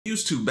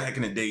Used to back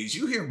in the days,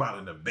 you hear about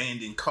an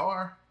abandoned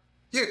car,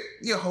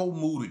 your whole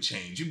mood would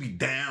change. You'd be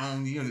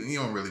down, you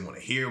don't really want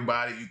to hear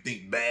about it, you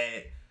think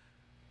bad.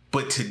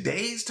 But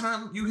today's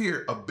time, you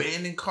hear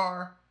abandoned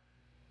car,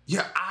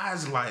 your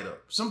eyes light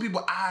up. Some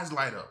people's eyes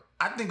light up.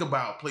 I think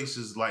about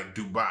places like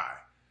Dubai.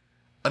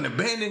 An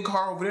abandoned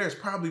car over there is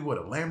probably what,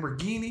 a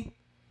Lamborghini?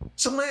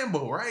 It's a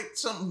Lambo, right?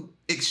 Something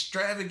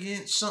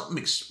extravagant, something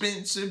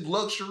expensive,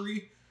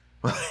 luxury.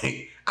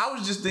 Like, I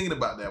was just thinking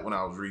about that when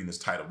I was reading this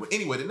title. But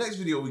anyway, the next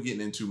video we're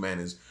getting into, man,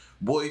 is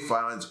boy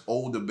finds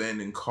old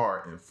abandoned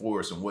car in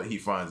forest, and what he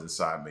finds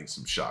inside makes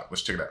him shocked.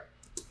 Let's check it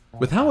out.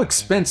 With how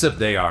expensive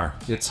they are,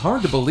 it's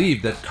hard to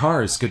believe that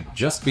cars could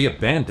just be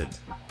abandoned,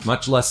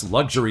 much less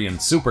luxury and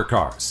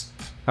supercars.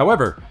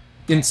 However,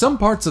 in some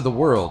parts of the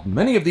world,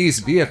 many of these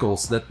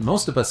vehicles that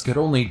most of us could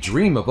only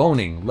dream of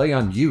owning lay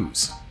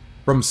unused.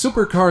 From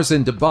supercars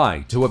in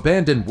Dubai to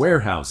abandoned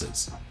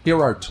warehouses,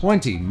 here are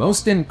 20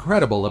 most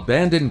incredible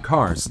abandoned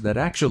cars that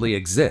actually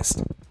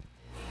exist.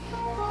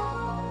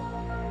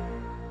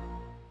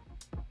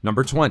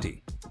 Number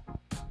 20.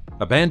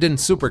 Abandoned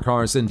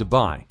supercars in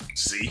Dubai.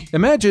 See?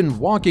 Imagine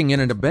walking in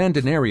an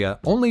abandoned area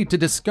only to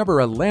discover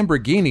a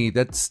Lamborghini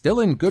that's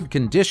still in good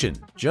condition,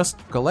 just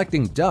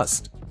collecting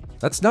dust.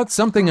 That's not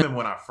something...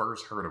 When I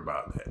first heard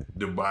about that,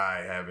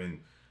 Dubai having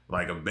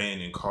like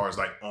abandoned cars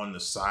like on the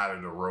side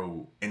of the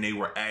road, and they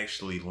were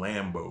actually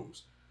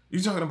Lambos.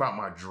 You're talking about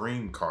my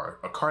dream car,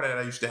 a car that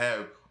I used to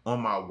have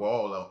on my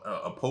wall,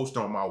 a poster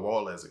on my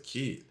wall as a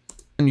kid.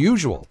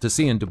 Unusual to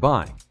see in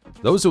Dubai.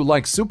 Those who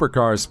like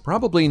supercars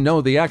probably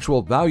know the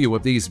actual value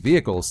of these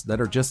vehicles that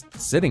are just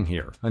sitting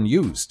here,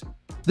 unused.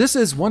 This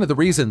is one of the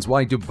reasons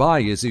why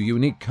Dubai is a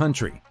unique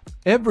country.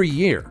 Every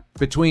year,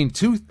 between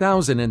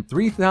 2,000 and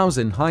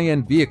 3,000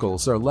 high-end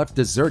vehicles are left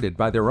deserted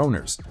by their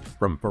owners,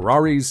 from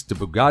Ferraris to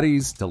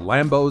Bugattis to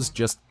Lambos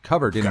just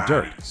covered in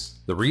dirt.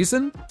 The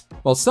reason?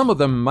 Well, some of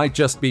them might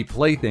just be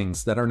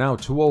playthings that are now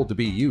too old to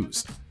be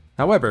used.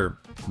 However,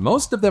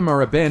 most of them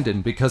are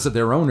abandoned because of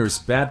their owners'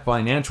 bad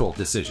financial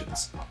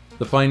decisions.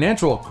 The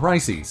financial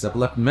crises have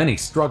left many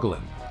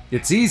struggling.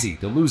 It's easy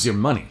to lose your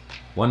money.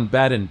 One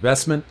bad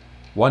investment,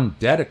 one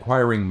debt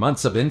acquiring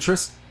months of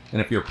interest,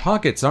 and if your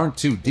pockets aren't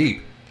too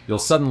deep, you'll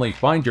suddenly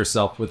find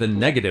yourself with a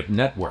negative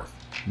net worth.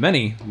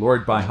 Many,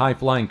 lured by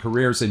high-flying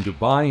careers in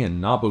Dubai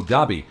and Abu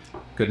Dhabi,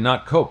 could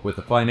not cope with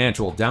the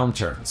financial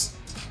downturns.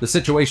 The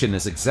situation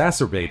is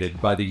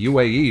exacerbated by the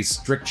UAE's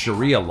strict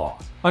Sharia law,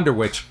 under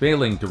which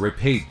failing to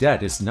repay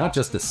debt is not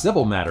just a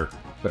civil matter,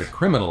 but a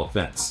criminal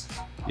offense.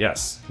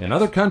 Yes, in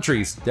other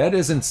countries, debt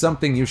isn't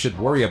something you should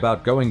worry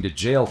about going to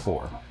jail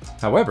for.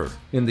 However,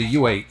 in the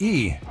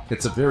UAE,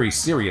 it's a very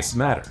serious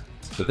matter.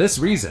 For this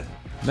reason,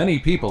 many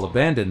people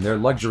abandon their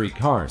luxury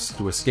cars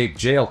to escape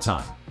jail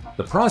time.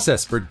 The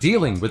process for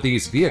dealing with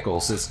these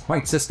vehicles is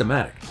quite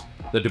systematic.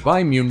 The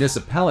Dubai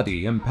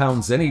municipality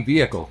impounds any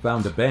vehicle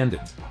found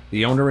abandoned.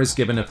 The owner is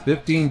given a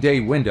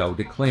 15-day window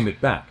to claim it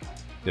back.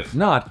 If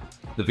not,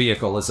 the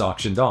vehicle is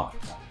auctioned off.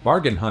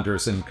 Bargain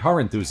hunters and car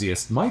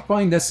enthusiasts might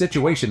find this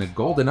situation a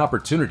golden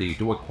opportunity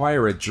to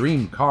acquire a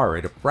dream car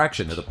at a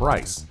fraction of the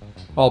price,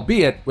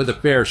 albeit with a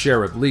fair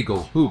share of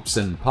legal hoops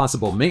and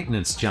possible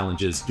maintenance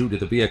challenges due to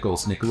the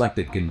vehicle's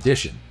neglected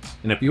condition.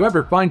 And if you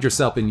ever find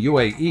yourself in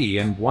UAE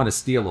and want to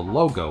steal a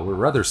logo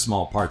or other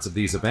small parts of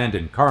these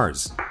abandoned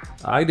cars,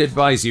 I'd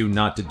advise you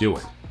not to do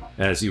it,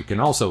 as you can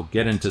also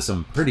get into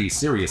some pretty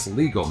serious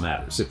legal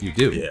matters if you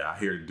do. Yeah, I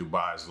hear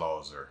Dubai's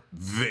laws are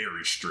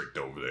very strict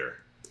over there.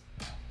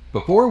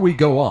 Before we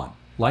go on,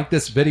 like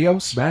this video,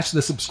 smash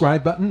the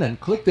subscribe button, and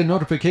click the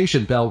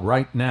notification bell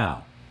right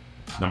now.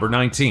 Number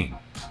 19.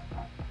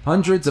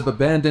 Hundreds of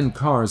abandoned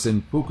cars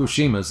in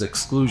Fukushima's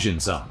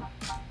exclusion zone.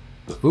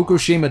 The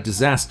Fukushima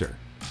disaster,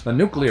 a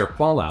nuclear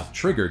fallout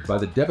triggered by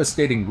the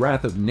devastating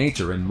wrath of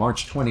nature in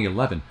March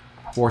 2011,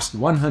 forced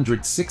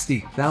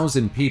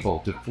 160,000 people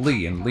to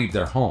flee and leave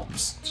their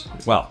homes.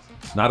 Well,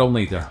 not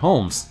only their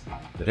homes,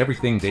 but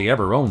everything they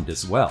ever owned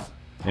as well,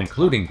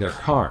 including their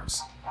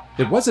cars.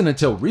 It wasn't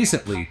until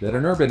recently that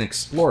an urban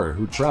explorer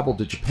who traveled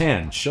to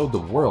Japan showed the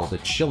world a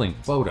chilling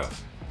photo.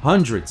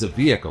 Hundreds of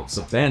vehicles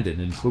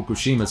abandoned in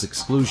Fukushima's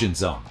exclusion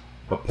zone.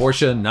 A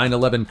Porsche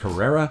 911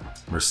 Carrera,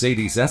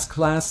 Mercedes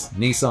S-Class,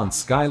 Nissan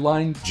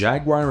Skyline,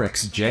 Jaguar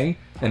XJ,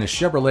 and a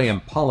Chevrolet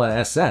Impala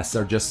SS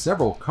are just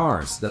several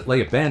cars that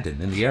lay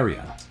abandoned in the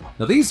area.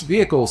 Now, these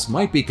vehicles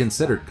might be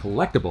considered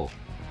collectible,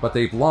 but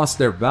they've lost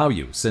their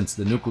value since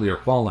the nuclear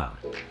fallout.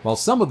 While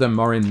some of them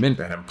are in mint...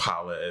 That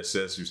Impala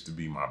SS used to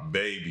be my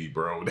baby,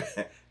 bro.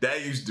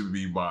 That used to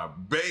be my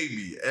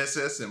baby.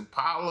 SS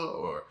Impala,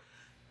 or...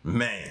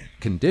 man.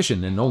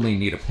 condition and only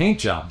need a paint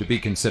job to be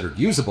considered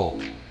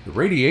usable, the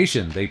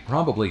radiation they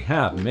probably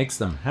have makes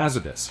them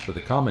hazardous for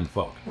the common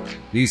folk.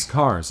 These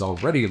cars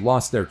already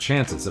lost their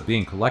chances of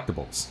being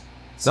collectibles.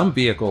 Some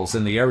vehicles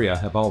in the area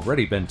have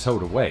already been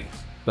towed away,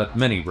 but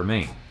many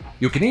remain.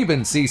 You can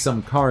even see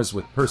some cars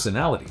with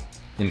personality,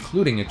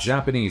 including a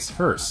Japanese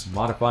hearse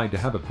modified to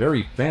have a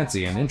very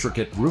fancy and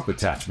intricate roof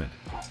attachment.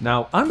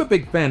 Now, I'm a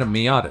big fan of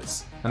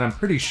Miatas, and I'm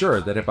pretty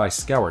sure that if I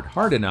scoured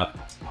hard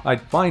enough,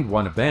 I'd find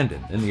one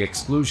abandoned in the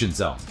exclusion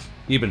zone.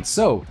 Even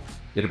so,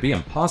 it'd be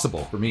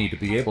impossible for me to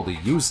be able to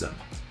use them.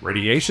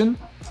 Radiation?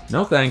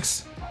 No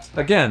thanks.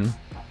 Again,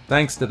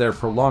 thanks to their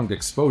prolonged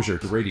exposure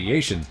to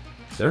radiation,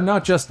 they're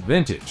not just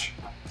vintage,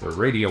 they're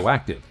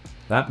radioactive.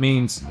 That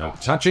means no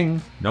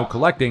touching, no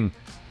collecting,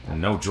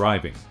 and no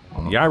driving.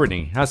 The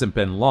irony hasn't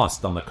been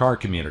lost on the car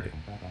community.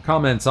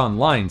 Comments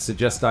online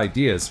suggest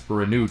ideas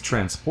for a new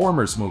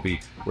Transformers movie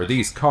where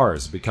these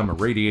cars become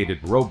irradiated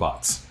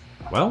robots.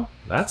 Well,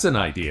 that's an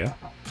idea.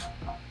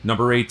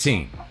 Number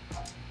 18.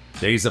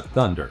 Days of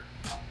Thunder.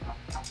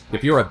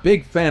 If you're a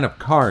big fan of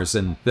cars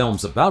and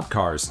films about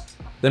cars,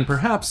 then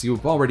perhaps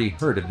you've already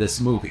heard of this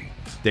movie,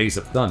 Days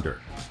of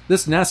Thunder.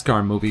 This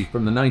NASCAR movie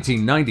from the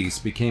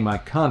 1990s became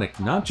iconic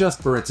not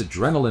just for its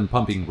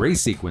adrenaline-pumping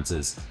race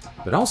sequences,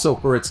 but also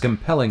for its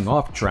compelling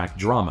off-track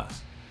drama.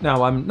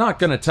 Now, I'm not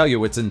going to tell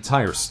you its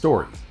entire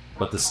story,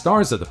 but the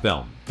stars of the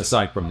film,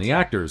 aside from the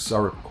actors,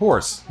 are of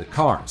course the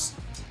cars.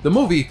 The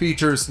movie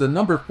features the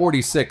number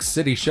 46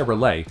 City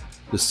Chevrolet,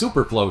 the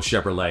Superflow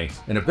Chevrolet,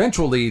 and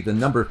eventually the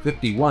number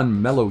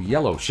 51 Mellow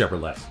Yellow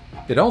Chevrolet.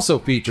 It also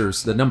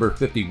features the number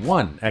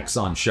 51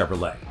 Exxon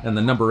Chevrolet and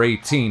the number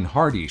 18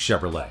 Hardy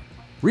Chevrolet.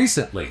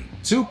 Recently,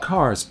 2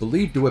 cars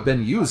believed to have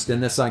been used in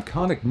this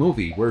iconic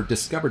movie were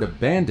discovered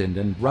abandoned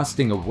and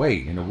rusting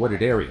away in a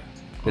wooded area.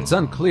 It's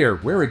unclear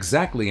where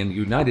exactly in the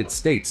United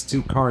States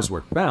 2 cars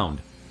were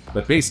found,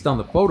 but based on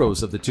the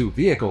photos of the 2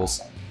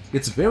 vehicles,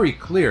 it's very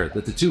clear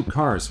that the 2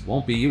 cars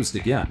won't be used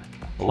again.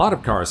 A lot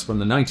of cars from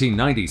the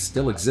 1990s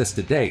still exist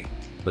today,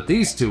 but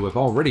these 2 have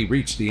already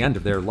reached the end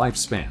of their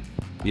lifespan.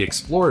 The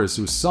explorers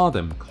who saw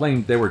them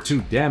claimed they were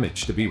too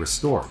damaged to be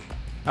restored.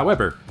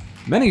 However,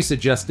 many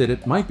suggested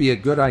it might be a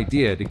good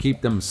idea to keep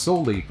them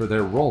solely for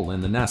their role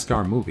in the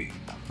NASCAR movie.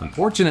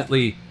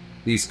 Unfortunately,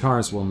 these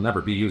cars will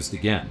never be used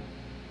again.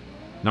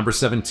 Number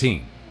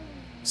 17.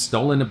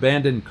 Stolen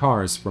abandoned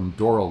cars from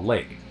Doral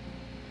Lake.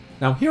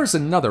 Now here's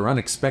another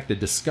unexpected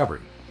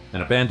discovery,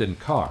 an abandoned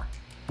car.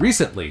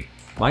 Recently,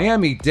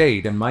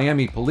 Miami-Dade and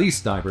Miami police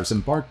divers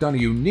embarked on a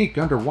unique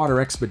underwater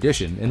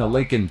expedition in a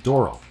lake in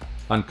Doral,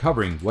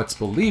 uncovering what's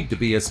believed to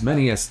be as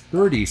many as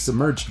 30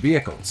 submerged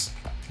vehicles.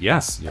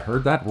 Yes, you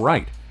heard that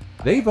right.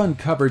 They've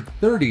uncovered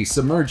 30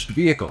 submerged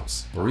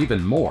vehicles, or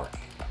even more.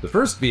 The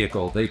first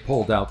vehicle they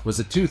pulled out was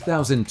a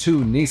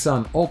 2002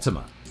 Nissan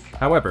Altima.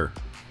 However,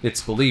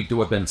 it's believed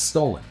to have been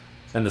stolen,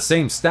 and the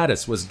same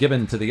status was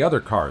given to the other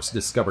cars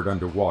discovered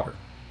underwater.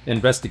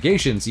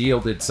 Investigations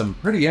yielded some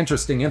pretty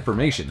interesting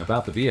information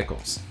about the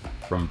vehicles,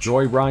 from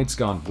joyrides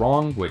gone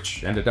wrong,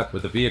 which ended up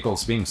with the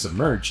vehicles being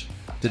submerged,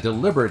 to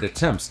deliberate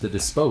attempts to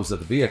dispose of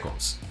the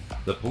vehicles.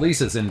 The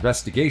police's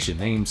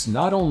investigation aims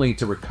not only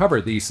to recover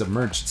these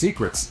submerged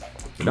secrets,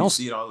 but You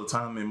also see it all the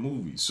time in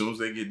movies. As soon as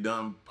they get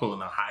done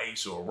pulling a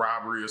heist or a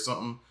robbery or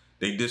something,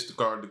 they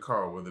discard the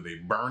car, whether they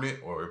burn it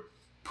or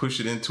push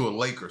it into a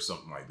lake or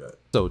something like that.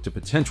 to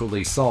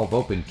potentially solve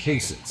open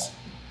cases.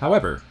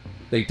 However,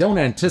 they don't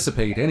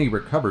anticipate any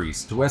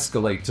recoveries to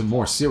escalate to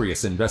more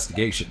serious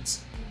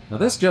investigations. Now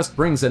this just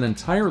brings an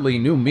entirely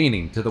new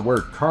meaning to the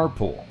word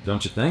carpool,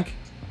 don't you think?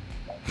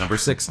 Number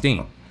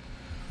 16.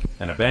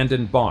 An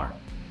abandoned barn.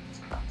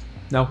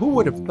 Now who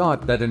would have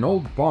thought that an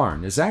old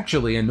barn is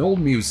actually an old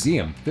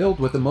museum filled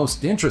with the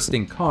most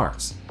interesting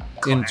cars?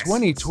 In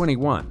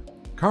 2021,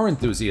 car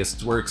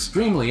enthusiasts were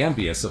extremely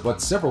envious of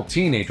what several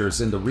teenagers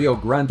in the Rio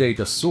Grande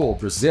do Sul,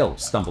 Brazil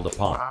stumbled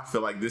upon. I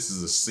feel like this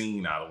is a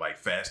scene out of like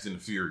Fast and the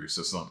Furious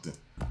or something.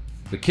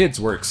 The kids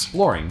were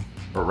exploring,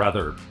 or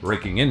rather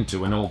breaking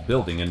into an old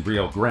building in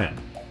Rio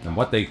Grande, and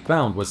what they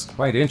found was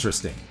quite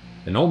interesting.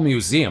 An old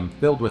museum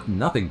filled with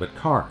nothing but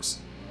cars.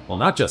 Well,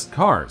 not just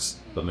cars,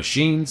 but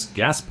machines,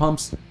 gas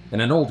pumps,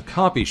 and an old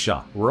coffee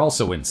shop were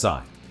also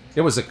inside.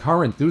 It was a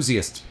car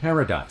enthusiast's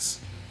paradise.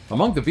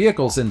 Among the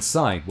vehicles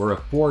inside were a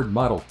Ford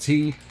Model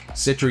T,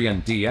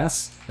 Citroën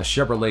DS, a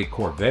Chevrolet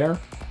Corvair,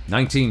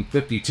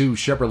 1952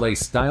 Chevrolet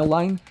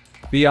Styleline,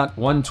 Fiat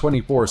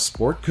 124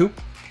 Sport Coupe,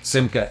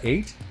 Simca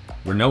 8,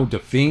 Renault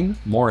Dauphine,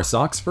 Morris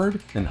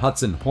Oxford, and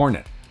Hudson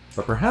Hornet.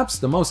 But perhaps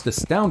the most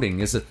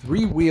astounding is a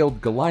 3-wheeled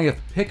Goliath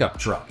pickup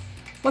truck.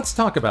 Let's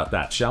talk about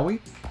that, shall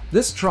we?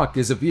 This truck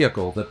is a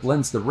vehicle that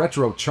blends the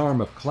retro charm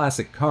of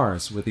classic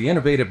cars with the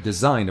innovative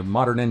design of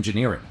modern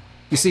engineering.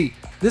 You see,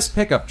 this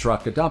pickup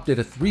truck adopted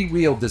a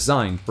 3-wheel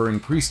design for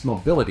increased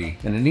mobility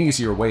and an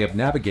easier way of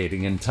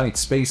navigating in tight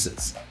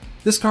spaces.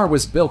 This car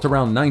was built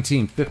around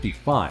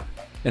 1955,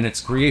 and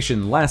its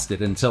creation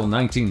lasted until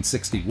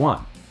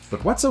 1961.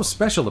 But what's so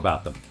special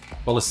about them?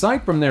 Well,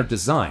 aside from their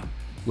design,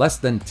 less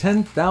than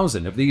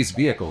 10,000 of these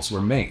vehicles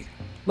were made.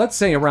 Let's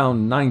say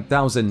around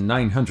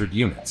 9,900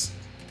 units.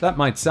 That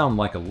might sound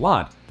like a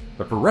lot,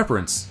 but for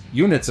reference,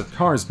 units of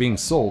cars being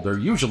sold are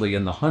usually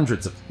in the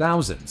hundreds of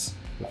thousands,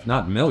 if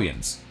not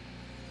millions.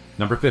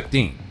 Number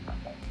 15.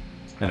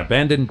 An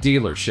abandoned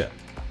dealership.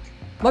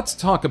 Let's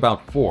talk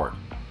about Ford.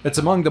 It's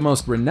among the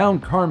most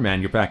renowned car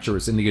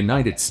manufacturers in the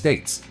United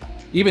States.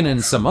 Even in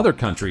some other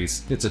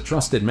countries, it's a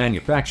trusted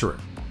manufacturer.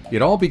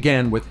 It all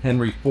began with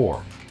Henry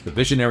Ford, the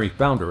visionary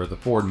founder of the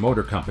Ford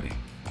Motor Company.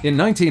 In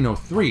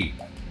 1903,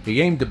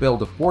 he aimed to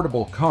build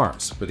affordable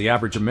cars for the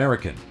average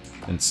American,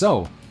 and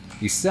so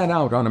he set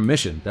out on a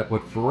mission that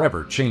would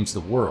forever change the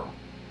world.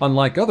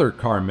 Unlike other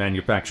car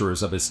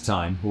manufacturers of his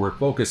time who were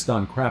focused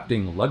on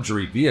crafting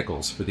luxury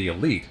vehicles for the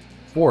elite,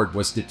 Ford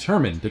was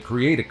determined to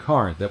create a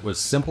car that was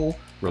simple,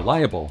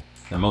 reliable,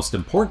 and most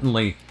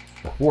importantly,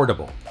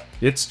 affordable.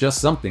 It's just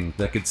something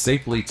that could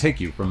safely take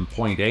you from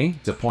point A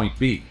to point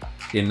B.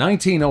 In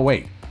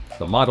 1908,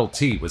 the Model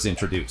T was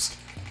introduced.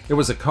 It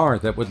was a car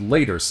that would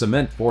later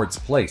cement Ford's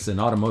place in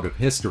automotive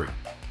history.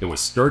 It was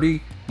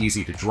sturdy,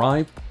 easy to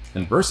drive,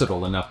 and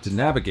versatile enough to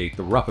navigate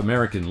the rough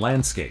American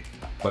landscape.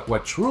 But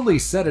what truly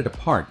set it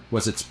apart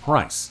was its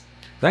price.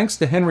 Thanks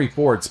to Henry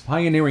Ford's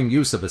pioneering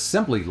use of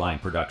assembly line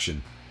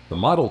production, the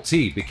Model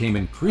T became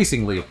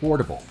increasingly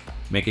affordable,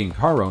 making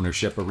car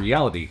ownership a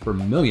reality for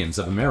millions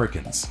of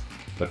Americans.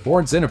 But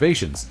Ford's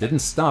innovations didn't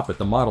stop at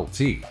the Model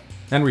T.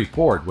 Henry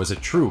Ford was a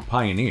true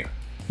pioneer,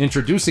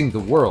 introducing the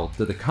world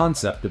to the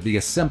concept of the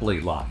assembly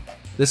line.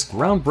 This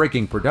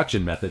groundbreaking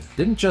production method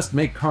didn't just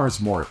make cars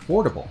more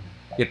affordable,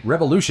 it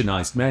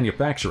revolutionized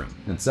manufacturing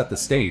and set the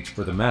stage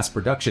for the mass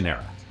production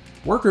era.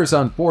 Workers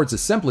on Ford's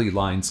assembly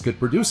lines could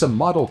produce a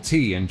Model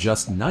T in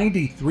just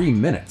 93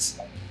 minutes,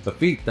 a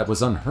feat that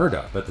was unheard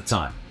of at the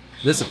time.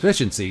 This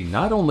efficiency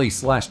not only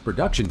slashed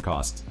production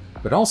costs,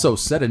 but also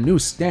set a new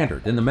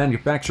standard in the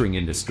manufacturing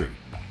industry,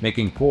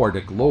 making Ford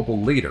a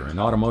global leader in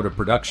automotive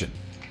production.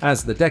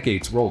 As the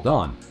decades rolled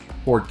on,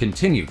 Ford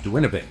continued to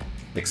innovate,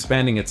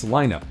 expanding its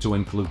lineup to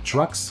include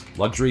trucks,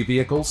 luxury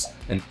vehicles,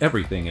 and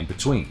everything in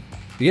between.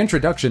 The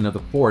introduction of the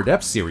Ford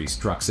F-Series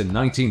trucks in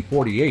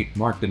 1948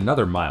 marked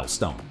another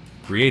milestone,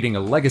 creating a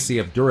legacy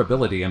of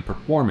durability and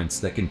performance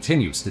that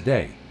continues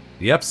today.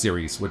 The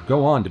F-Series would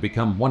go on to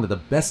become one of the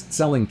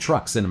best-selling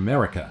trucks in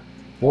America.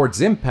 Ford's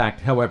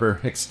impact,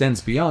 however,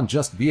 extends beyond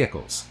just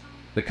vehicles.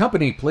 The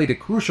company played a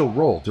crucial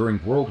role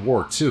during World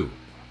War II,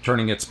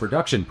 turning its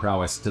production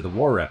prowess to the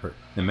war effort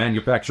and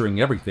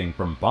manufacturing everything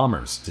from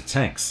bombers to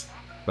tanks.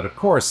 But of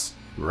course,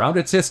 throughout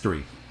its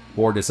history,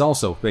 Ford has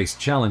also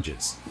faced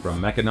challenges,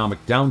 from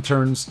economic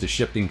downturns to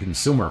shifting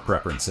consumer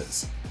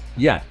preferences.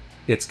 Yet,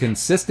 it's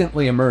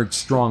consistently emerged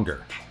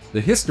stronger.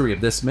 The history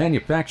of this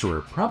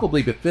manufacturer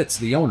probably befits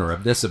the owner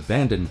of this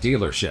abandoned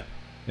dealership.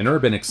 An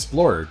urban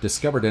explorer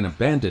discovered an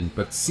abandoned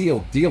but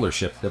sealed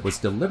dealership that was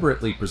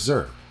deliberately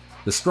preserved.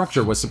 The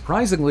structure was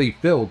surprisingly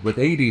filled with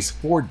 80s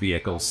Ford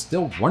vehicles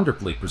still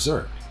wonderfully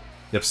preserved.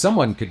 If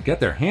someone could get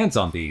their hands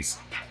on these,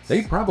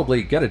 they'd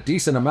probably get a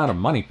decent amount of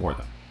money for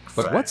them.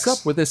 But what's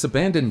up with this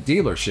abandoned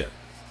dealership?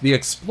 The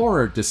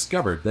explorer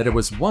discovered that it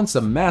was once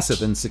a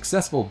massive and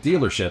successful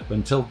dealership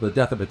until the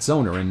death of its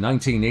owner in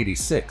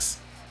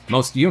 1986.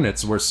 Most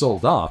units were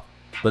sold off,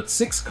 but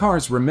 6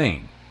 cars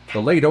remained.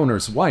 The late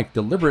owner's wife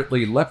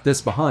deliberately left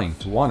this behind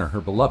to honor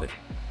her beloved.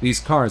 These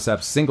cars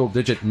have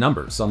single-digit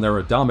numbers on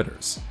their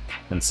odometers,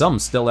 and some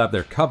still have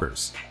their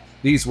covers.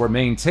 These were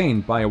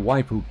maintained by a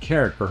wife who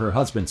cared for her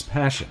husband's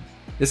passion.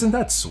 Isn't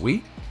that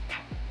sweet?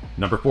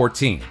 Number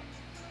 14.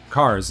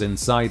 Cars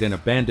inside an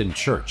abandoned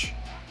church.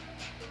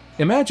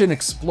 Imagine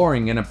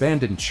exploring an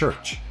abandoned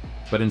church,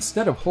 but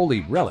instead of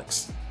holy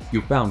relics,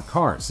 you found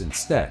cars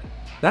instead.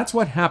 That's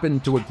what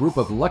happened to a group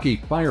of lucky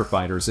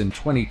firefighters in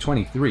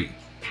 2023.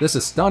 This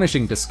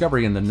astonishing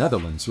discovery in the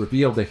Netherlands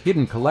revealed a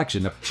hidden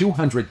collection of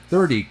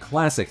 230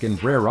 classic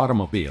and rare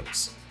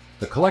automobiles.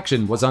 The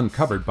collection was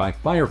uncovered by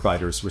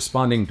firefighters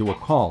responding to a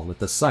call at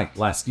the site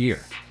last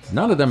year.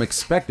 None of them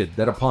expected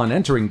that upon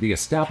entering the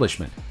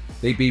establishment,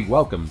 they'd be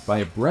welcomed by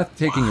a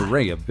breathtaking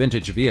array of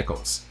vintage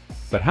vehicles.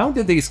 But how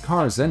did these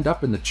cars end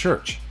up in the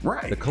church?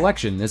 Right. The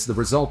collection is the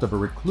result of a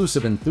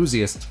reclusive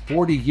enthusiast's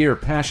 40-year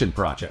passion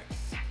project.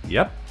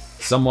 Yep,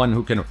 someone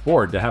who can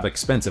afford to have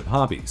expensive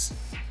hobbies.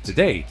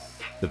 Today,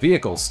 the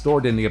vehicles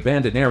stored in the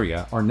abandoned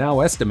area are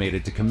now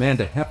estimated to command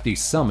a hefty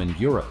sum in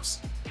euros.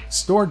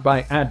 Stored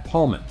by Ad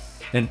Palman,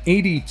 an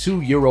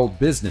 82-year-old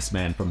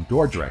businessman from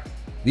Dordrecht,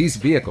 these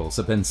vehicles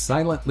have been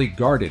silently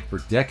guarded for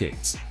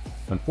decades.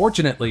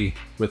 Unfortunately,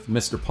 with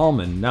Mr.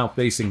 Palman now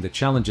facing the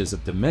challenges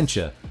of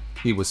dementia,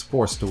 he was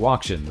forced to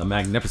auction the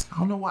magnificent... I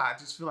don't know why, I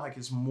just feel like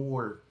it's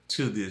more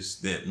to this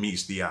that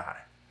meets the eye.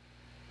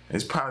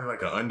 It's probably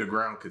like an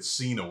underground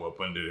casino up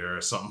under there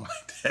or something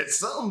like that.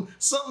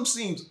 Something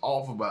seems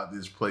off about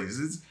this place.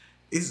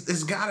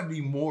 It's gotta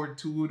be more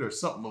to it or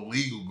something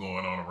illegal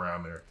going on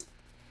around there.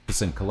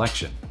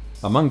 Collection.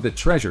 Among the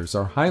treasures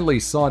are highly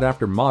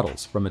sought-after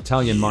models from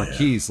Italian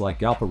marques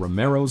like Alfa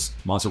Romeos,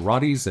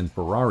 Maseratis, and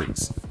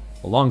Ferraris,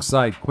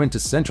 alongside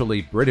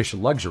quintessentially British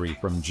luxury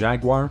from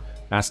Jaguar,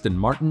 Aston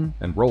Martin,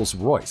 and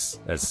Rolls-Royce,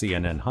 as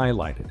CNN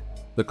highlighted.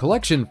 The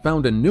collection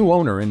found a new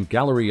owner in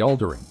Gallery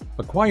Aldering,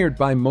 acquired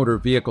by motor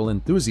vehicle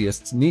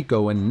enthusiasts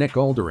Nico and Nick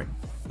Aldering,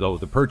 though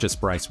the purchase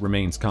price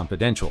remains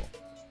confidential.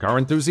 Car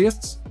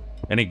enthusiasts?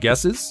 Any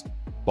guesses?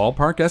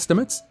 Ballpark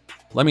estimates?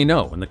 Let me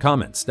know in the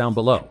comments down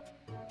below.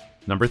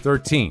 Number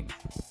 13.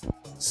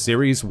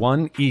 Series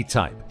 1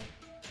 E-Type.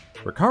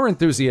 For car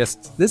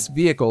enthusiasts, this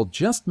vehicle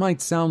just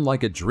might sound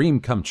like a dream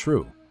come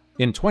true.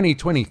 In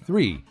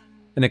 2023,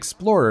 an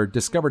explorer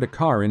discovered a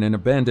car in an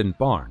abandoned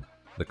barn.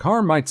 The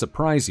car might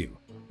surprise you,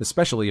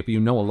 especially if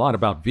you know a lot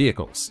about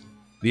vehicles.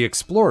 The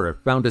Explorer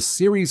found a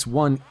Series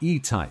 1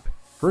 E-Type.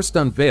 First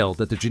unveiled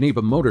at the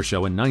Geneva Motor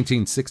Show in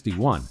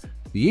 1961,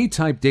 the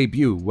E-Type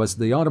debut was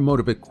the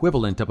automotive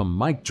equivalent of a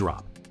mic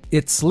drop.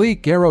 Its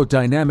sleek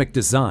aerodynamic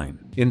design,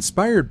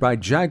 inspired by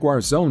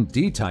Jaguar's own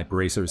D-Type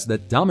racers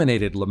that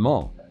dominated Le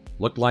Mans,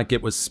 looked like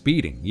it was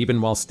speeding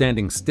even while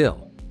standing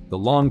still. The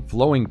long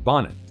flowing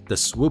bonnet, the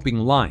swooping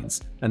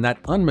lines, and that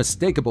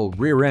unmistakable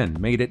rear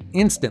end made it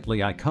instantly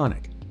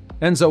iconic.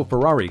 Enzo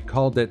Ferrari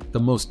called it the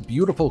most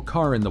beautiful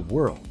car in the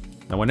world.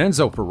 Now when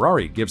Enzo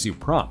Ferrari gives you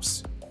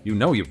props, you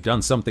know you've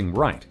done something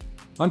right.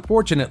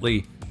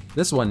 Unfortunately,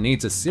 this one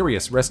needs a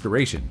serious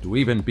restoration to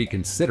even be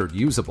considered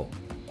usable.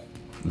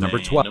 Number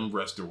 12. Them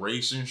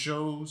restoration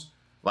shows,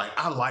 like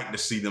I like to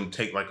see them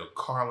take like a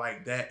car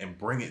like that and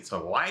bring it to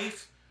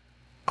life.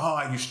 Oh,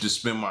 I used to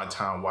spend my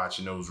time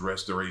watching those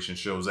restoration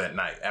shows at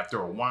night.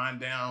 After a wind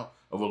down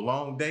of a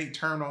long day,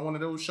 turn on one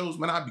of those shows,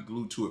 man, I'd be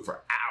glued to it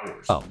for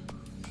hours. Oh.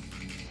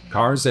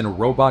 Cars in a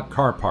robot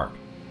car park.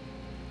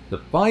 The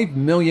 5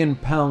 million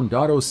pound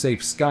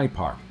autosafe Sky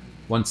Park,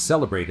 once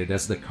celebrated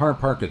as the car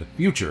park of the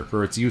future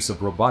for its use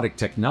of robotic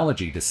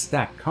technology to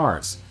stack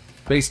cars,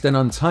 faced an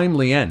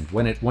untimely end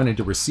when it went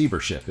into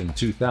receivership in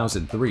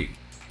 2003.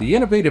 The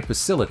innovative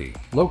facility,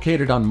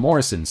 located on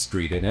Morrison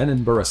Street in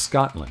Edinburgh,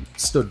 Scotland,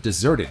 stood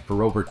deserted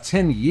for over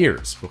 10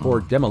 years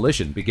before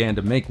demolition began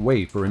to make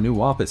way for a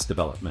new office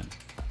development.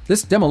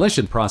 This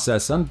demolition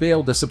process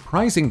unveiled a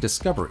surprising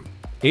discovery: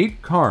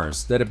 8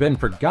 cars that have been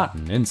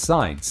forgotten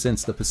inside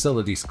since the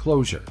facility's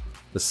closure.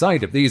 The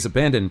sight of these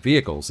abandoned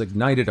vehicles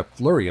ignited a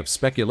flurry of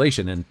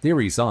speculation and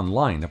theories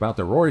online about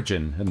their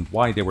origin and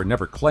why they were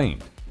never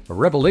claimed. A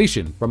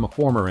revelation from a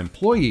former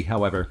employee,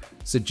 however,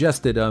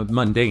 suggested a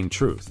mundane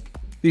truth.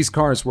 These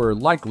cars were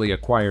likely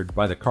acquired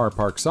by the car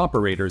park's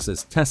operators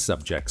as test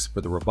subjects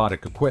for the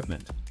robotic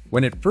equipment.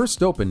 When it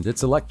first opened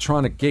its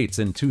electronic gates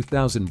in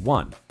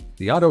 2001,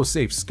 the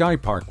autosafe Sky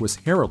Park was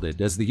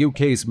heralded as the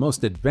UK's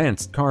most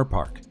advanced car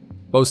park,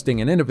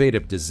 boasting an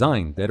innovative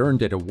design that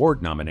earned it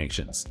award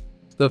nominations.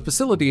 The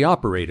facility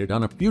operated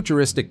on a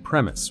futuristic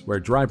premise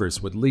where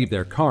drivers would leave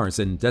their cars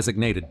in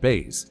designated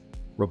bays.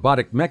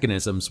 Robotic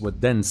mechanisms would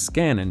then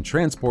scan and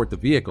transport the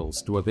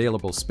vehicles to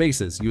available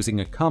spaces using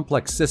a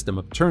complex system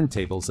of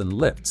turntables and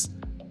lifts,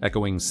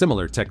 echoing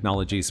similar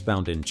technologies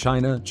found in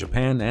China,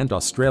 Japan, and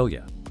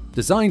Australia.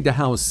 Designed to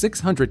house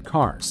 600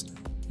 cars,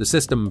 the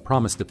system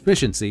promised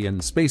efficiency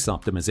and space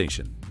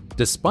optimization.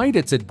 Despite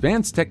its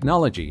advanced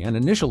technology and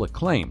initial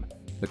acclaim,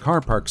 the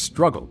car park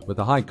struggled with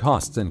the high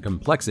costs and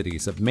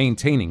complexities of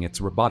maintaining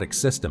its robotic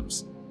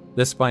systems.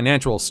 This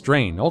financial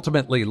strain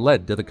ultimately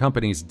led to the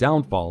company's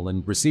downfall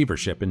and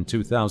receivership in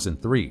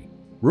 2003.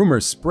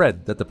 Rumors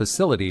spread that the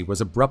facility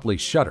was abruptly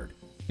shuttered,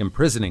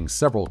 imprisoning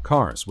several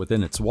cars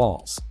within its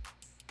walls.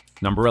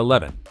 Number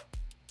 11.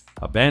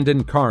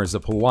 Abandoned cars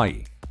of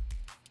Hawaii.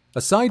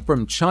 Aside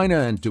from China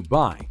and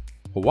Dubai,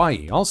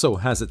 Hawaii also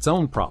has its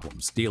own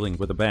problems dealing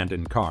with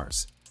abandoned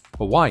cars.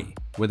 Hawaii,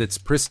 with its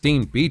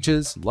pristine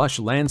beaches, lush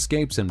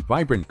landscapes, and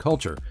vibrant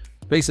culture,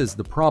 faces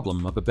the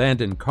problem of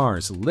abandoned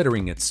cars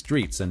littering its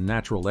streets and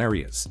natural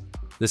areas.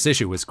 This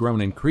issue has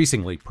grown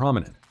increasingly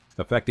prominent,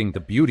 affecting the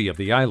beauty of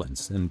the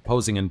islands and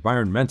posing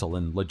environmental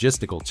and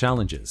logistical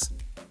challenges.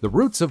 The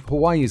roots of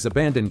Hawaii's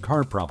abandoned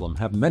car problem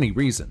have many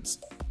reasons.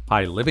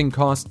 High living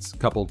costs,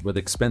 coupled with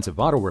expensive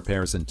auto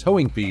repairs and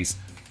towing fees,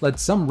 led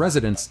some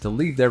residents to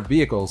leave their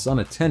vehicles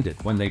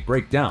unattended when they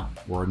break down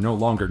or are no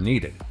longer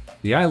needed.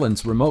 The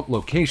island's remote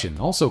location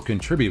also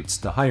contributes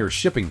to higher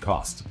shipping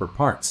costs for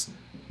parts,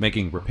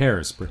 making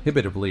repairs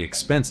prohibitively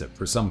expensive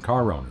for some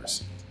car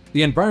owners.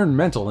 The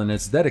environmental and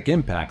aesthetic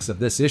impacts of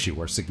this issue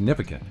are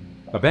significant.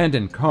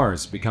 Abandoned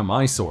cars become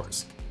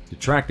eyesores,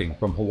 detracting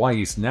from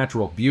Hawaii's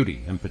natural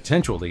beauty and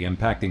potentially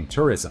impacting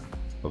tourism,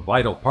 a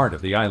vital part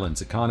of the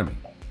island's economy.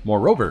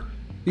 Moreover,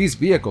 these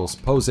vehicles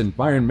pose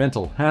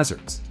environmental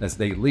hazards as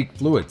they leak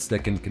fluids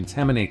that can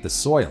contaminate the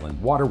soil and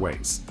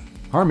waterways,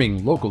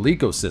 harming local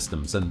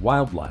ecosystems and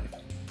wildlife.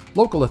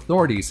 Local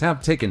authorities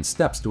have taken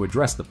steps to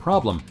address the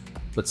problem,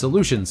 but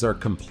solutions are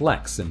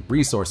complex and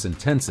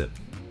resource-intensive.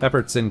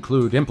 Efforts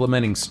include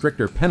implementing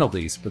stricter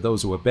penalties for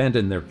those who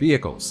abandon their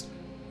vehicles,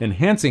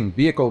 enhancing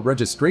vehicle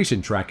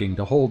registration tracking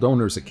to hold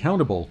owners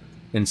accountable,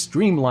 and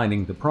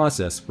streamlining the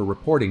process for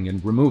reporting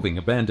and removing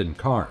abandoned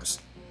cars.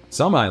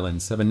 Some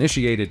islands have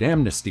initiated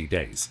amnesty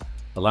days,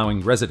 allowing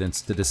residents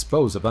to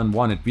dispose of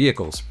unwanted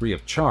vehicles free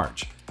of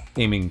charge,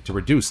 aiming to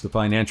reduce the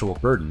financial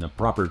burden of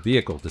proper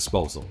vehicle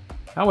disposal.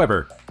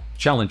 However,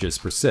 challenges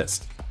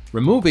persist.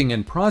 Removing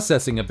and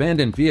processing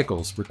abandoned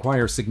vehicles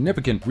require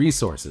significant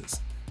resources,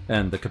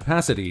 and the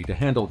capacity to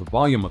handle the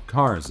volume of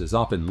cars is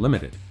often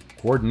limited.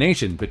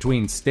 Coordination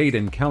between state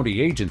and county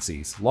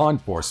agencies, law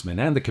enforcement,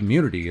 and the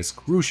community is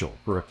crucial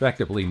for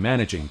effectively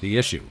managing the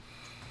issue.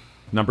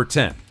 Number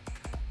 10.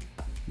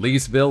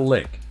 Leesville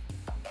Lake.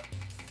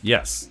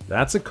 Yes,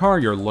 that's a car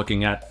you're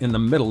looking at in the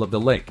middle of the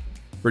lake.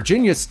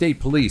 Virginia State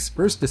Police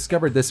first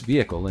discovered this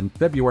vehicle in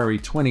February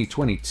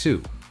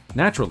 2022.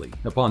 Naturally,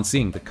 upon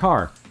seeing the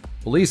car,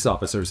 Police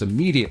officers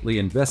immediately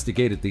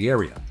investigated the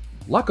area.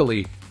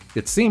 Luckily,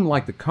 it seemed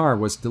like the car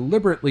was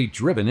deliberately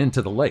driven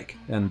into the lake,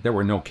 and there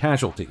were no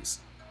casualties.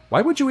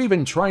 Why would you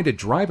even try to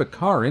drive a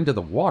car into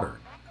the water?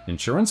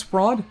 Insurance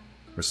fraud?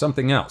 Or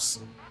something else?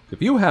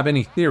 If you have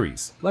any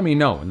theories, let me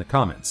know in the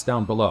comments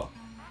down below.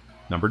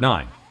 Number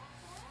 9.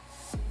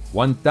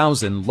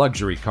 1,000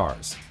 luxury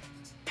cars.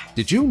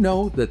 Did you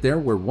know that there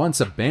were once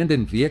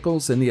abandoned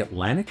vehicles in the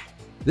Atlantic?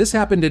 This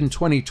happened in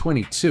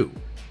 2022.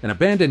 An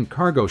abandoned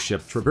cargo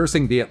ship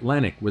traversing the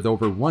Atlantic with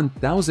over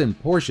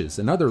 1,000 Porsches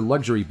and other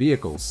luxury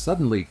vehicles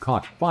suddenly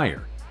caught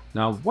fire.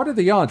 Now, what are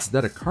the odds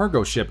that a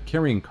cargo ship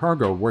carrying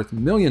cargo worth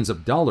millions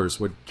of dollars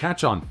would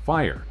catch on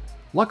fire?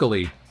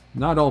 Luckily,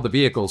 not all the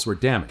vehicles were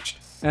damaged,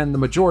 and the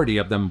majority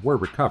of them were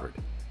recovered.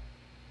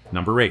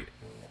 Number 8.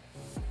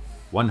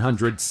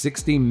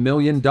 $160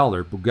 million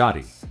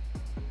Bugatti.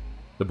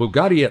 The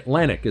Bugatti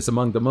Atlantic is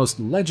among the most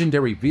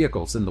legendary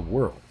vehicles in the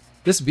world.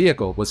 This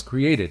vehicle was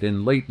created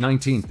in late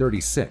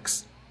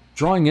 1936.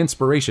 Drawing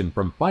inspiration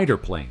from fighter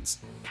planes,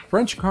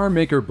 French car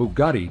maker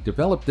Bugatti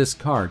developed this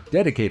car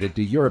dedicated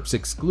to Europe's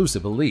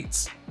exclusive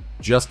elites.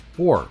 Just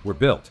 4 were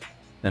built,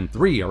 and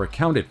 3 are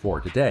accounted for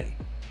today.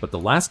 But the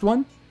last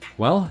one?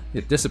 Well,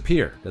 it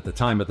disappeared at the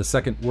time of the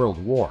Second World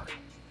War.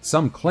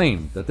 Some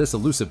claim that this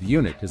elusive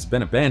unit has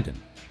been abandoned,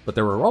 but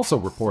there are also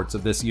reports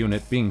of this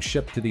unit being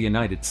shipped to the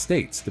United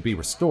States to be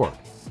restored.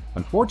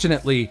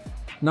 Unfortunately,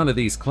 none of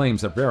these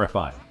claims are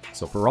verified,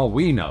 so for all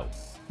we know,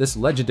 this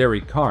legendary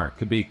car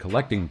could be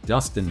collecting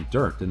dust and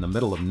dirt in the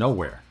middle of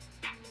nowhere.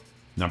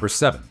 Number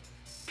 7.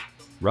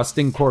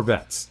 Rusting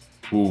Corvettes.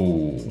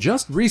 Ooh.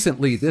 Just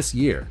recently this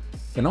year,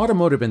 an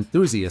automotive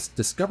enthusiast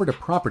discovered a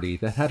property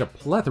that had a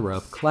plethora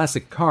of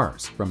classic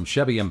cars, from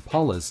Chevy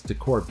Impalas to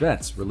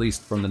Corvettes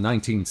released from the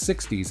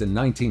 1960s and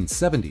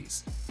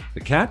 1970s. The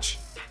catch?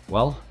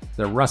 Well,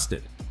 they're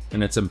rusted,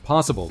 and it's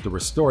impossible to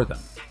restore them.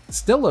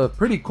 Still a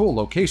pretty cool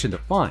location to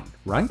find,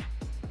 right?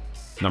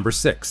 Number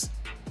 6.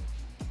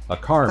 A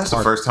car That's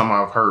the first time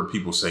I've heard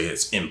people say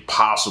it's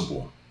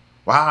impossible.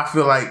 Wow, I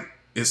feel like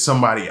it's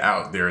somebody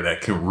out there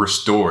that can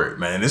restore it,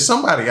 man. There's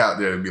somebody out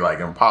there to be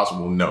like,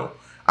 impossible? No,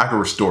 I can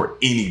restore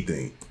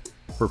anything.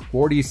 For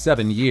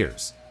 47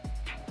 years.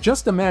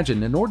 Just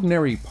imagine an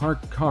ordinary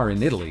parked car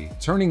in Italy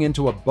turning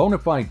into a bona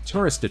fide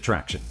tourist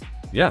attraction.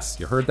 Yes,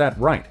 you heard that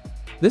right.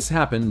 This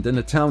happened in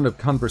the town of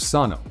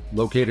Conversano,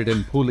 located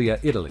in Puglia,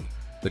 Italy.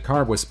 The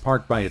car was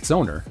parked by its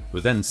owner, who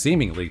then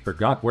seemingly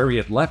forgot where he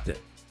had left it.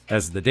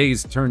 As the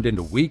days turned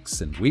into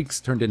weeks and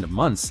weeks turned into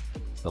months,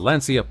 the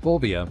Lancia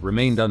Fulvia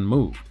remained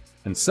unmoved.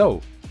 And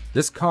so,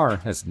 this car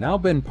has now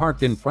been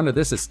parked in front of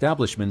this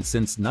establishment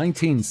since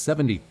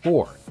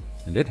 1974,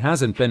 and it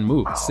hasn't been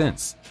moved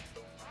since.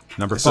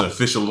 Number 5. It's an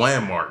official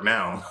landmark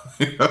now.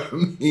 I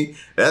mean,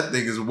 that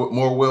thing is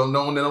more well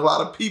known than a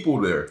lot of people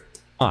there.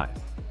 5.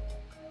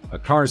 A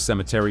car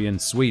cemetery in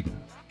Sweden.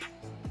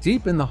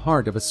 Deep in the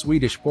heart of a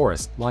Swedish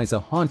forest lies a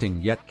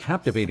haunting yet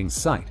captivating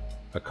sight,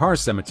 a car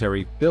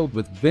cemetery filled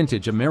with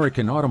vintage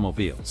American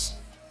automobiles.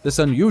 This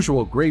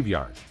unusual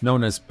graveyard,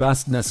 known as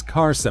Bastnäs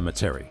Car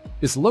Cemetery,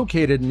 is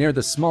located near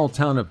the small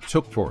town of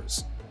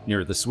Tukfors,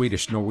 near the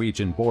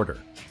Swedish-Norwegian border.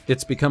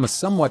 It's become a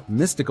somewhat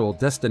mystical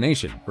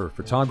destination for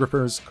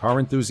photographers, car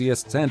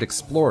enthusiasts, and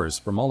explorers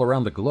from all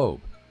around the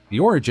globe. The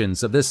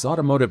origins of this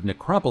automotive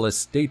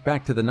necropolis date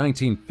back to the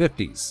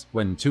 1950s,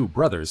 when 2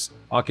 brothers,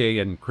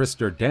 Åke and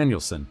Christer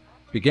Danielsson,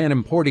 began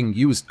importing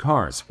used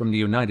cars from the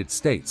United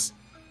States.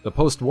 The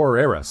post-war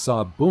era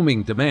saw a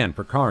booming demand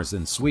for cars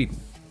in Sweden,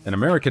 and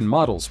American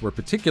models were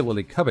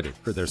particularly coveted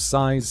for their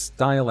size,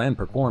 style, and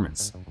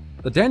performance.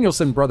 The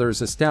Danielsson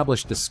brothers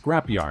established a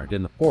scrapyard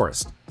in the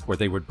forest, where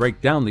they would break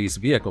down these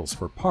vehicles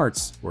for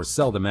parts or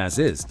sell them as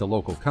is to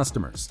local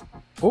customers.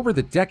 Over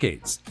the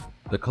decades,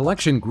 the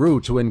collection grew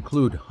to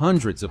include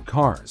hundreds of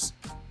cars,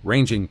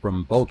 ranging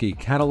from bulky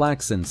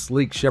Cadillacs and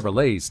sleek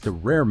Chevrolets to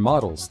rare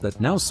models that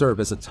now serve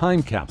as a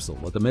time capsule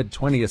of the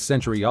mid-20th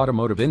century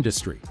automotive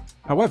industry.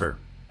 However,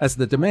 as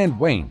the demand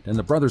waned and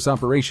the brothers'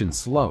 operations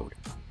slowed,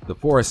 the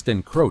forest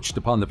encroached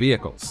upon the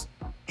vehicles.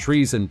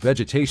 Trees and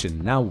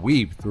vegetation now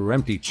weave through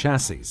empty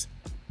chassis.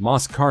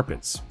 Moss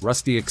carpets,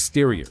 rusty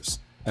exteriors,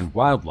 and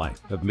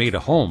wildlife have made a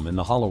home in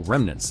the hollow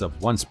remnants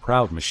of once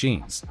proud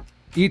machines.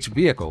 Each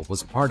vehicle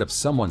was part of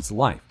someone's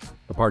life,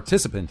 a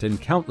participant in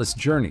countless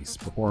journeys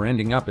before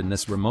ending up in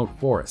this remote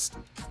forest.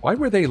 Why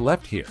were they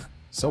left here,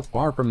 so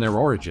far from their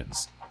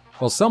origins?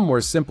 Well, some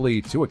were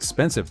simply too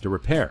expensive to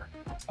repair.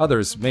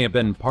 Others may have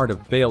been part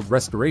of failed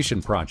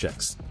restoration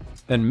projects,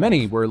 and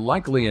many were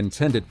likely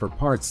intended for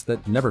parts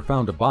that never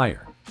found a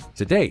buyer.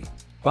 Today,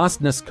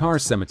 Bastnäs Car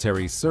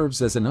Cemetery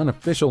serves as an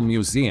unofficial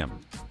museum,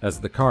 as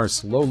the cars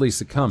slowly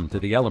succumb to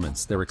the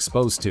elements they're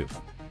exposed to.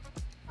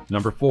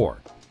 Number 4.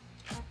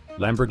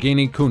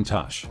 Lamborghini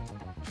Countach.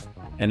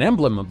 An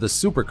emblem of the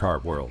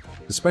supercar world,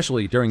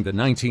 especially during the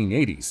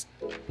 1980s,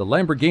 the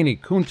Lamborghini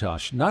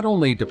Countach not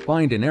only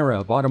defined an era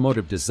of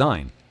automotive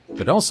design,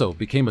 but also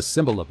became a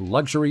symbol of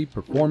luxury,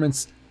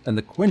 performance, and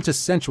the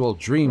quintessential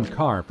dream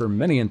car for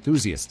many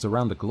enthusiasts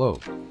around the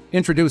globe.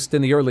 Introduced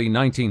in the early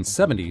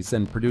 1970s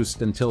and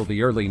produced until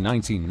the early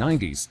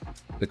 1990s,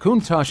 the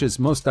Countach's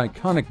most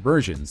iconic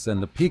versions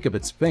and the peak of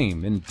its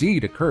fame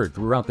indeed occurred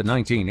throughout the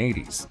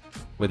 1980s.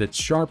 With its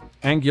sharp,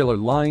 angular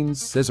lines,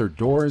 scissor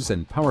doors,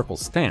 and powerful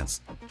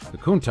stance, the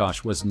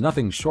Countach was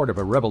nothing short of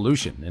a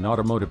revolution in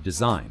automotive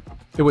design.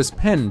 It was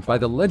penned by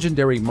the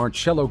legendary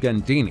Marcello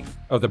Gandini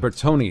of the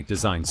Bertoni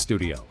Design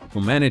Studio,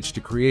 who managed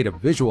to create a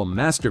visual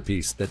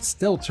masterpiece that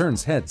still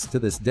turns heads to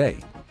this day.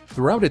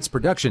 Throughout its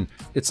production,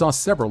 it saw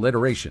several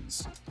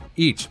iterations,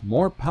 each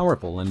more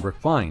powerful and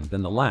refined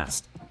than the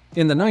last.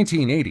 In the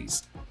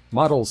 1980s,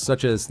 models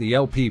such as the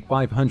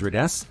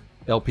LP500S,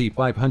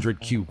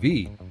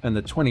 LP500QV, and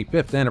the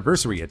 25th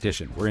Anniversary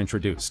Edition were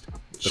introduced.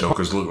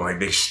 Jokers look like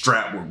they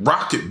strapped with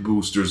rocket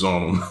boosters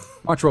on them.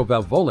 Quattro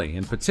Valvole,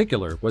 in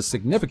particular, was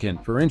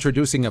significant for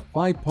introducing a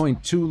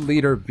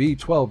 5.2-liter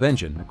V12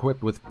 engine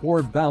equipped with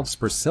 4 valves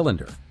per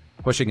cylinder,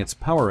 pushing its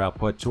power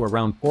output to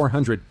around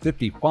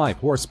 455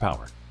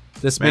 horsepower.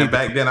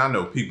 Back then, I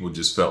know people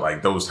just felt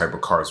like those type of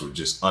cars were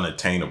just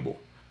unattainable.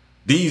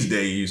 These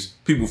days,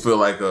 people feel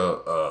like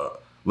a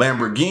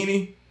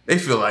Lamborghini. They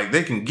feel like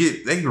they can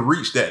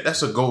reach that.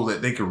 That's a goal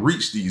that they can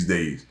reach these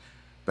days.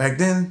 Back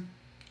then,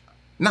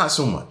 not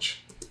so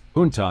much.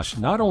 Countach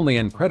not only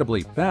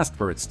incredibly fast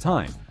for its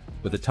time,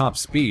 with a top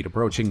speed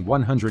approaching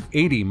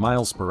 180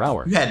 miles per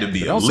hour, You had to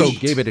be it elite. also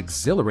gave it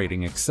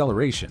exhilarating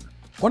acceleration.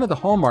 One of the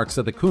hallmarks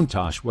of the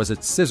Countach was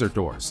its scissor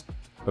doors,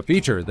 a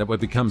feature that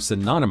would become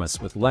synonymous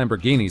with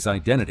Lamborghini's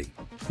identity.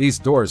 These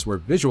doors were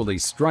visually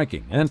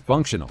striking and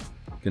functional,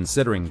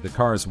 considering the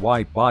car's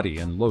wide body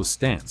and low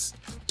stance.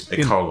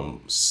 They call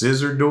them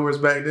scissor doors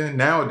back then.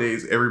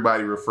 Nowadays,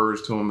 everybody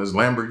refers to them as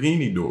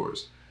Lamborghini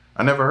doors.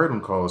 I never heard them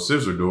called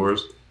scissor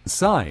doors.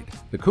 Inside,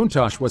 the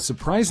Countach was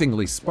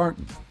surprisingly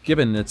Spartan,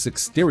 given its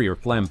exterior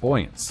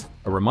flamboyance,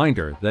 a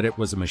reminder that it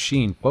was a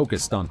machine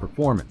focused on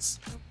performance.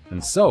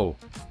 And so,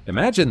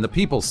 imagine the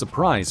people's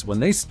surprise when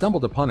they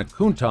stumbled upon a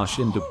Countach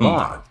in Dubai. Oh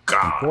my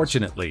God.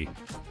 Unfortunately,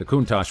 the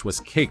Countach was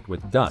caked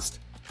with dust,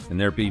 and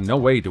there'd be no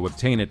way to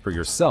obtain it for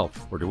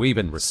yourself or to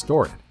even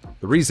restore it.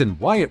 The reason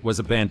why it was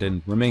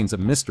abandoned remains a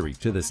mystery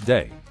to this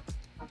day.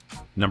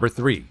 Number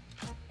 3.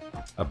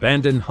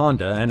 Abandoned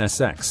Honda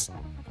NSX.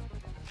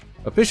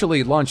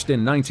 Officially launched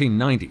in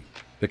 1990,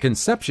 the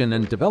conception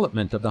and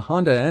development of the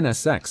Honda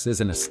NSX is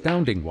an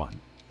astounding one.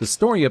 The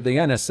story of the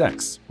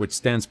NSX, which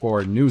stands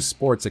for New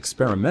Sports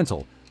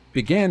Experimental,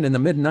 began in the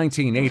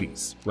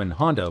mid-1980s when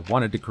Honda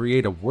wanted to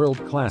create a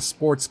world-class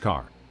sports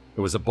car.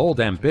 It was a bold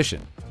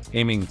ambition,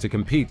 aiming to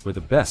compete with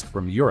the best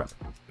from Europe,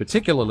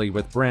 particularly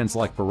with brands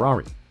like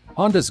Ferrari.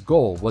 Honda's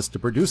goal was to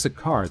produce a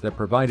car that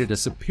provided a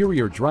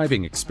superior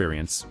driving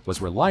experience,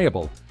 was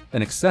reliable,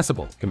 and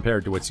accessible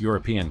compared to its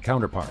European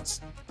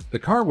counterparts. The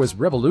car was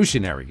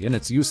revolutionary in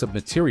its use of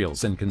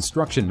materials and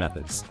construction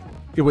methods.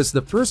 It was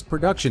the first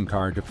production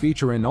car to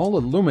feature an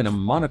all-aluminum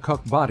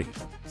monocoque body,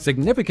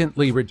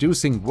 significantly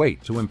reducing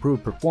weight to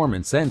improve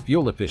performance and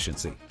fuel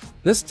efficiency.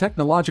 This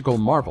technological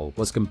marvel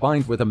was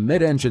combined with a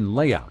mid-engine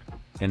layout,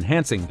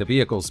 enhancing the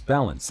vehicle's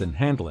balance and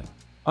handling.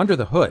 Under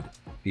the hood,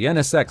 the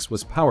NSX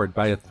was powered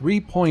by a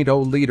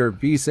 3.0-liter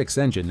V6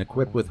 engine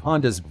equipped with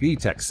Honda's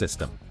VTEC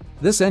system.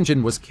 This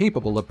engine was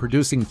capable of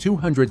producing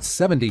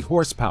 270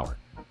 horsepower,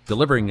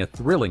 delivering a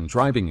thrilling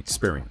driving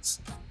experience.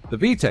 The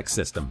VTEC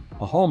system,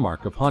 a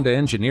hallmark of Honda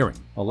engineering,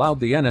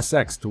 allowed the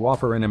NSX to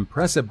offer an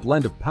impressive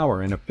blend of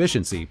power and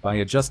efficiency by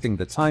adjusting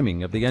the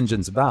timing of the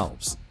engine's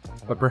valves.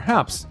 But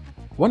perhaps,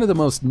 one of the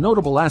most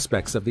notable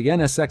aspects of the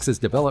NSX's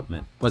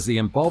development was the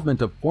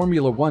involvement of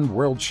Formula One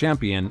world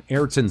champion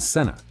Ayrton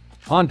Senna.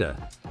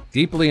 Honda,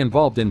 deeply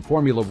involved in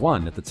Formula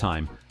One at the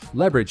time,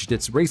 leveraged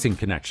its racing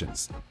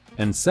connections,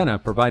 and Senna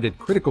provided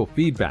critical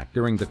feedback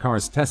during the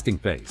car's testing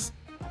phase.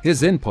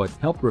 His input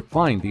helped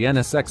refine the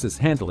NSX's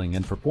handling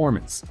and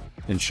performance,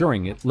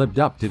 ensuring it lived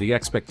up to the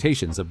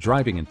expectations of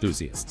driving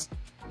enthusiasts.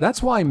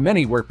 That's why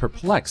many were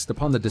perplexed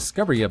upon the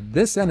discovery of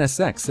this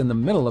NSX in the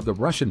middle of the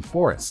Russian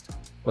forest.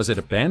 Was it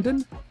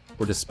abandoned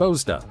or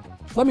disposed of?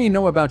 Let me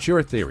know about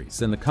your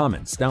theories in the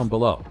comments down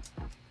below.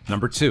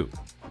 Number 2.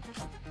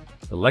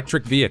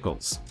 Electric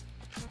vehicles.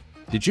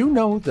 Did you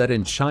know that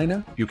in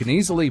China, you can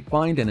easily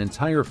find an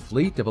entire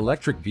fleet of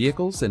electric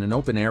vehicles in an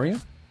open area?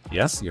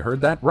 Yes, you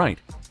heard that right.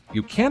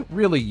 You can't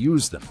really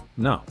use them,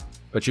 no,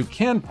 but you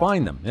can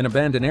find them in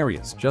abandoned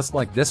areas just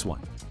like this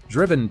one.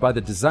 Driven by the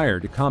desire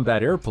to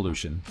combat air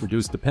pollution,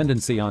 reduce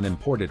dependency on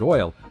imported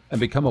oil, and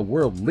become a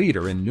world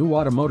leader in new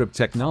automotive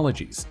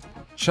technologies,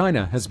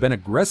 China has been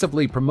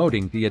aggressively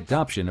promoting the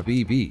adoption of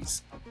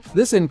EVs.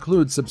 This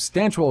includes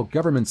substantial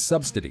government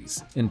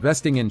subsidies,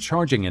 investing in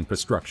charging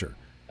infrastructure,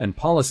 and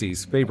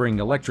policies favoring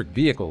electric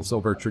vehicles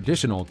over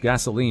traditional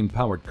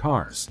gasoline-powered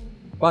cars.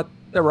 But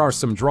there are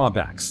some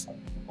drawbacks.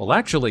 Well,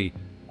 actually,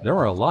 there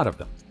are a lot of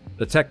them.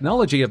 The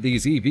technology of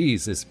these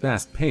EVs is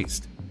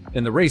fast-paced.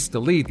 In the race to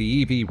lead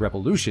the EV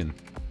revolution,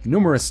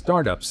 numerous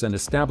startups and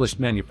established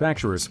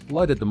manufacturers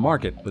flooded the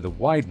market with a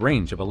wide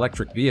range of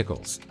electric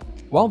vehicles.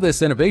 While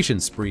this innovation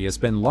spree has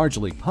been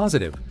largely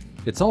positive,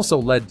 it's also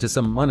led to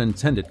some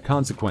unintended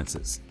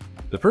consequences.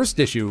 The first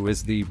issue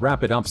is the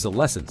rapid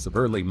obsolescence of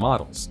early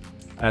models.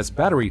 As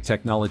battery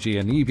technology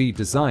and EV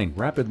design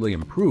rapidly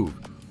improve,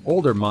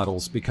 older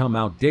models become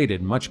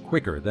outdated much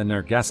quicker than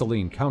their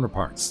gasoline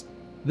counterparts.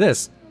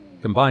 This,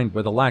 combined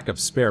with a lack of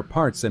spare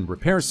parts and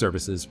repair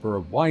services for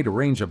a wide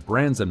range of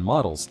brands and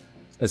models,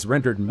 has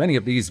rendered many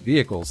of these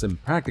vehicles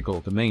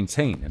impractical to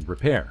maintain and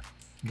repair.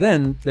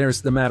 Then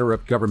there's the matter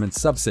of government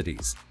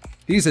subsidies.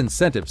 These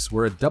incentives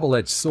were a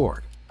double-edged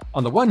sword.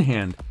 On the one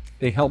hand,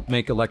 they helped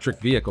make electric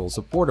vehicles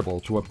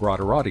affordable to a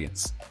broader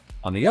audience.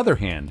 On the other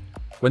hand,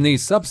 when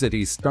these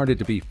subsidies started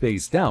to be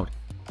phased out,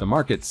 the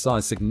market saw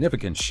a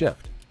significant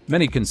shift.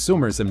 Many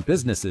consumers and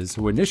businesses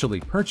who initially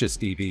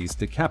purchased EVs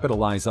to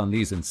capitalize on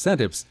these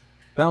incentives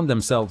found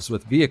themselves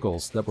with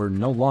vehicles that were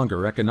no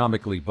longer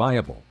economically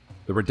viable.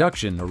 The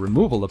reduction or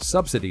removal of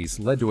subsidies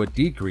led to a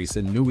decrease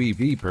in new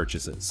EV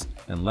purchases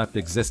and left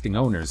existing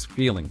owners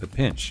feeling the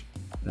pinch.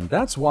 And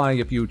that's why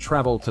if you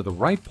travel to the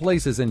right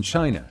places in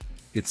China,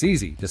 it's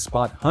easy to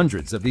spot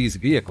hundreds of these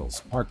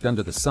vehicles parked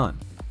under the sun.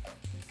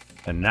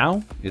 And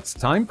now, it's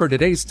time for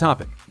today's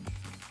topic.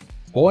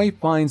 Boy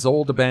finds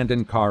old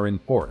abandoned car in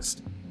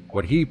forest.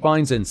 What he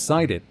finds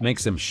inside it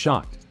makes him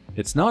shocked.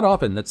 It's not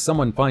often that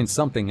someone finds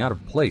something out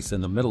of place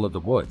in the middle of the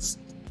woods,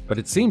 but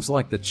it seems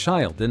like the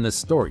child in this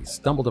story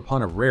stumbled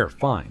upon a rare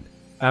find.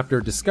 After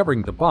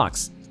discovering the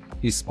box,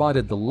 he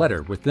spotted the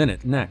letter within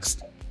it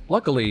next.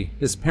 Luckily,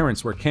 his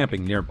parents were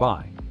camping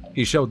nearby.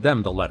 He showed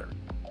them the letter.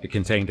 It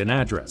contained an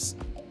address.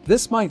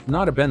 This might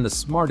not have been the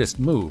smartest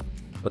move,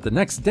 but the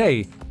next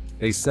day,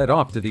 they set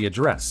off to the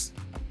address.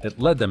 It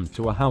led them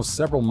to a house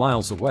several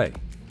miles away.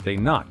 They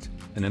knocked,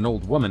 and an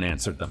old woman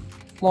answered them.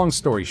 Long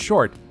story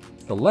short,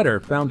 the letter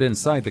found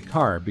inside the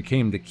car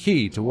became the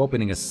key to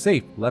opening a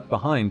safe left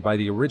behind by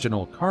the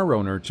original car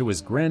owner to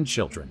his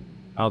grandchildren.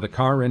 How the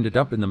car ended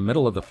up in the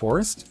middle of the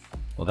forest?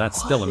 Well,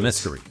 that's still a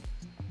mystery.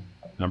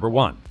 Number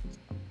 1.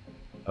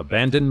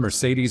 Abandoned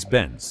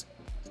Mercedes-Benz.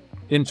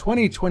 In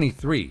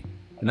 2023,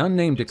 an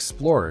unnamed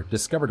explorer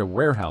discovered a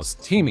warehouse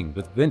teeming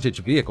with vintage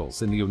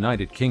vehicles in the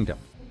United Kingdom.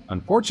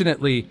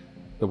 Unfortunately,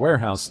 the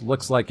warehouse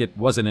looks like it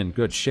wasn't in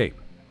good shape.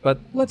 But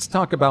let's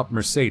talk about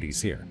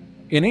Mercedes here.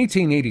 In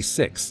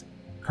 1886,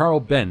 Carl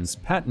Benz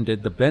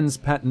patented the Benz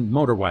patent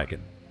motor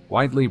wagon,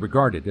 widely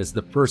regarded as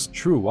the first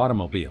true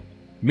automobile.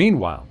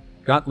 Meanwhile,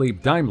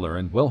 Gottlieb Daimler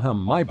and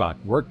Wilhelm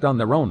Maybach worked on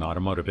their own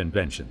automotive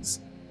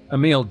inventions.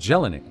 Emil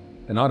Jelinek,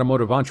 an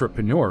automotive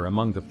entrepreneur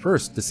among the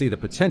first to see the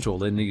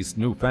potential in these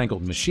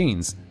newfangled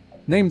machines,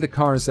 named the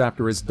cars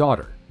after his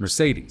daughter,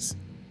 Mercedes.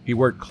 He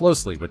worked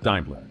closely with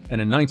Daimler, and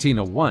in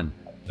 1901,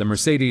 the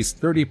Mercedes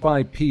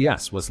 35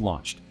 PS was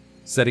launched,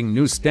 setting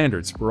new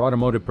standards for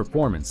automotive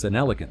performance and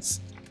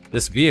elegance.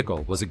 This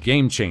vehicle was a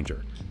game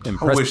changer.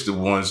 I wish the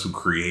ones who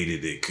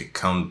created it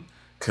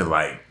could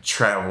like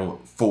travel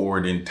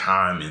forward in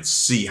time and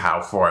see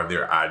how far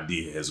their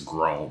idea has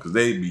grown, because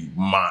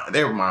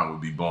their mind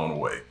would be blown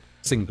away.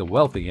 The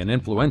wealthy and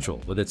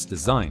influential with its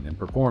design and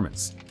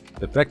performance,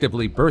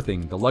 effectively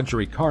birthing the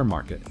luxury car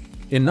market.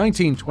 In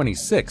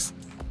 1926,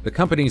 the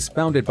companies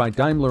founded by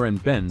Daimler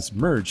and Benz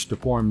merged to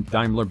form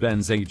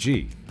Daimler-Benz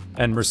AG,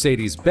 and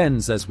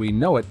Mercedes-Benz as we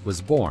know it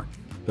was born.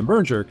 The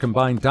merger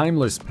combined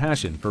Daimler's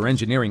passion for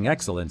engineering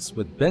excellence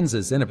with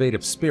Benz's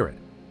innovative spirit,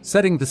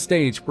 setting the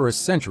stage for a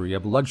century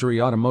of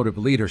luxury automotive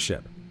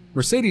leadership.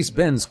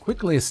 Mercedes-Benz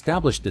quickly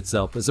established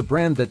itself as a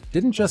brand that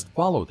didn't just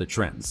follow the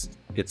trends,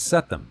 it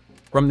set them.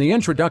 From the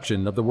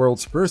introduction of the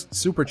world's first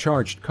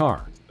supercharged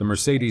car, the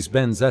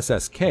Mercedes-Benz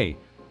SSK,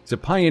 to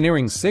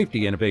pioneering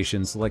safety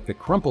innovations like the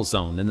crumple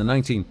zone in the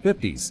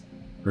 1950s,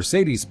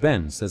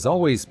 Mercedes-Benz has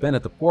always been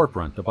at the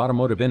forefront of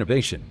automotive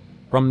innovation.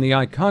 From the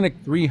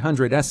iconic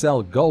 300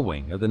 SL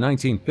Gullwing of the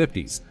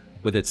 1950s,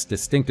 with its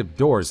distinctive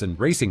doors and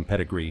racing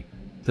pedigree,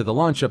 to the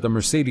launch of the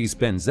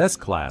Mercedes-Benz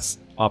S-Class,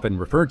 often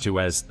referred to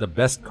as the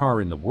best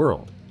car in the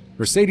world,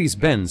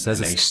 Mercedes-Benz has...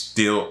 They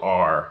still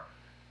are,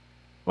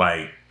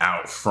 like,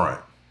 out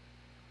front.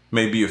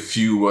 Maybe a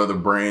few other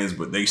brands,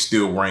 but they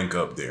still rank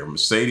up there.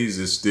 Mercedes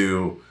is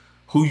still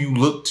who you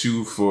look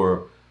to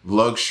for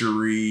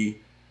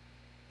luxury,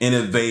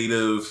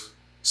 innovative,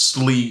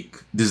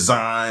 sleek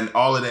design,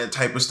 all of that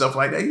type of stuff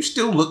like that. You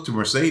still look to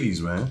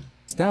Mercedes, man.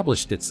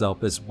 Established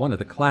itself as one of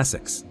the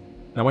classics.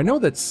 Now, I know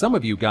that some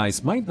of you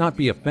guys might not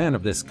be a fan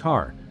of this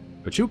car,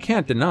 but you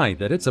can't deny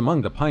that it's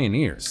among the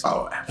pioneers.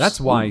 Oh, absolutely.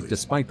 That's why,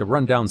 despite the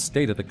rundown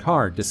state of the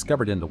car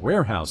discovered in the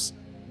warehouse,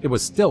 it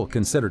was still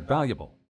considered valuable.